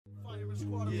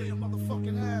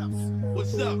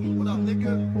What's up? What up,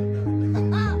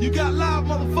 nigga? You got live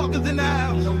motherfuckers in the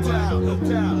house. No doubt, no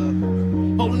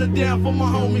doubt. Holding it down for my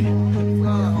homie.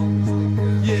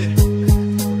 Yeah.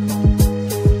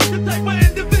 The type of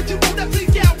individual that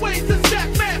seek out ways to stack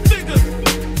mad figures.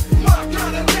 My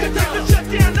kind of nigga. The type to shut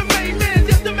down the main man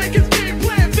just to make his game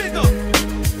plan bigger.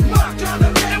 My kind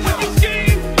of nigga. And when you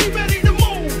scheme, be ready to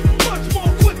move much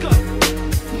more quicker.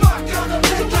 My kind of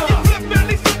nigga. So when you flip and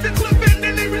they slip the clip and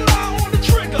then they rely on the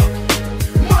trigger.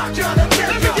 My kind of nigga.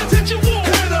 Let me just hit you on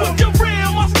with your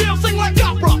ram. I still sing like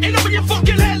opera. Ain't over your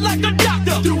fucking head like a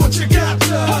doctor. Do what you got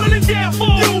to. Holding it down for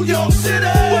New York City.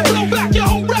 We'll blow back your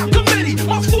whole rap committee.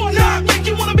 My score nine make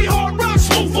you wanna be hard rock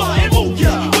smoother and move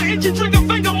ya. With your trigger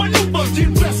finger maneuvers.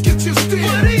 You best get your steel.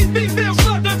 But these B-feel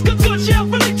suckers, cause good shells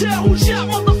really tell who shot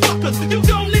motherfuckers. You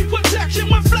gon' need protection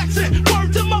when flexing.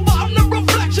 Word to mother, I'm the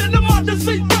reflection of my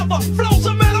deceased brother. Flows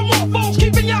are metamorphose,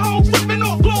 keeping your hoes flipping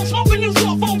off clothes, smoking you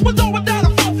soft phones with or without a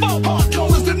fofo.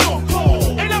 Hardcore is the North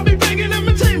Pole. And I'll be banging and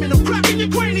maintaining them, cracking your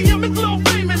cranium, it's low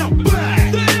fame in them.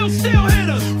 Bang! The ill still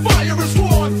hitters. Fire is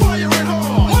hard, fire and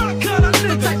hard. My kind of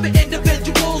nigga. The type of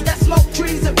individuals that smoke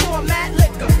trees and pour mad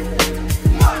liquor.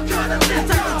 My kind of nigga.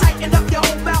 The type to tighten up your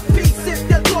whole mouthpiece if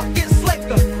your talk gets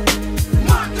slicker.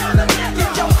 My kind of nigga.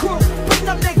 Get your crew, bring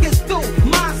them niggas through.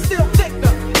 Mine still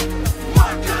thicker.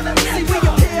 My kind of nigga. See, we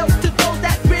appeal to those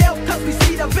that real, cause we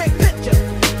see the big picture.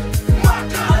 My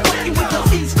kind of nigga. With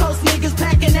those East Coast niggas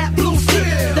packing that blue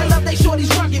shit. They love they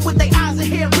shorties rugged with their eyes and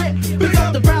hair ripped. Pick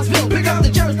up the Brownsville, pick up the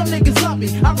Jersey, them niggas love me.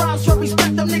 I rise for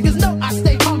respect, them niggas know I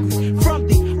stay hungry. From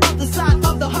the other side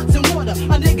of the Hudson water,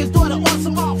 a nigga's daughter on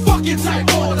some all fucking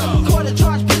type order. Quarter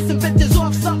charge, pissing bitches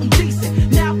off something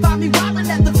decent. Now find me wildin'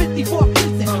 at the 54th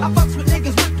precinct. I fucks with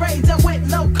niggas with braids and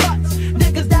with low cuts.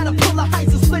 Niggas that'll pull a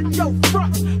heist and split your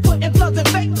front. Putting bloods and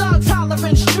fake thugs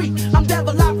hollering street. I'm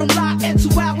devil out from lie and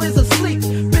 2 hours of sleep.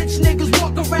 Bitch niggas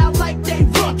walk around like they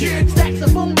drunken. Stacks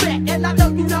of boom back and I know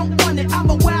you don't want it. I'm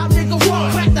a wild nigga,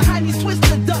 one. Crack the honeys, twist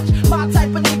the Dutch. My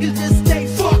type of niggas just stay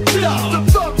fucked up.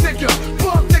 The thug nigga,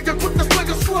 bug nigga, put the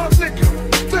slinger slug nigga.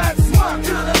 That's my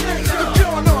kind of nigga. The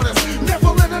killing artist,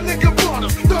 never let a nigga run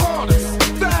him. The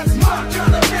hardest, that's my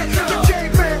kind of nigga. The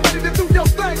game man, ready to do your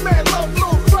thing, man. Love,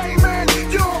 low fame, man.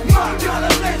 You're my kind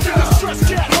of nigga. The stress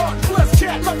cat, hard plus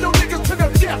cat, love your niggas to the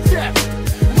death, death.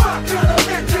 My kind of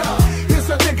nigga. It's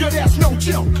a nigga that's no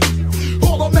joke.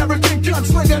 All American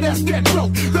gunslinger that's dead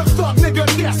broke. The thug nigga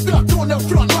that's stuck on the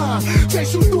front line.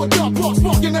 Chase you through a dump box,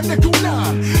 walking a nickel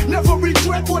 9. Never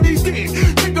regret what he did.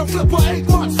 Nigga flip a 8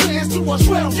 month sentence to a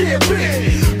 12-year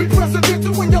bid. Be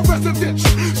presidential in your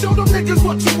residential. Show them niggas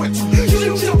what you into.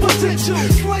 Use your potential.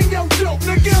 Slang your dope,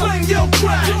 nigga. Slang your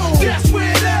crack. That's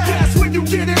where it at. That's when you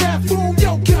get it at, fool.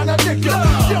 Yo kind of nigga.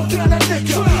 Yo kind of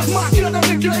nigga. My kind of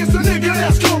nigga is a nigga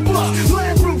that's cool.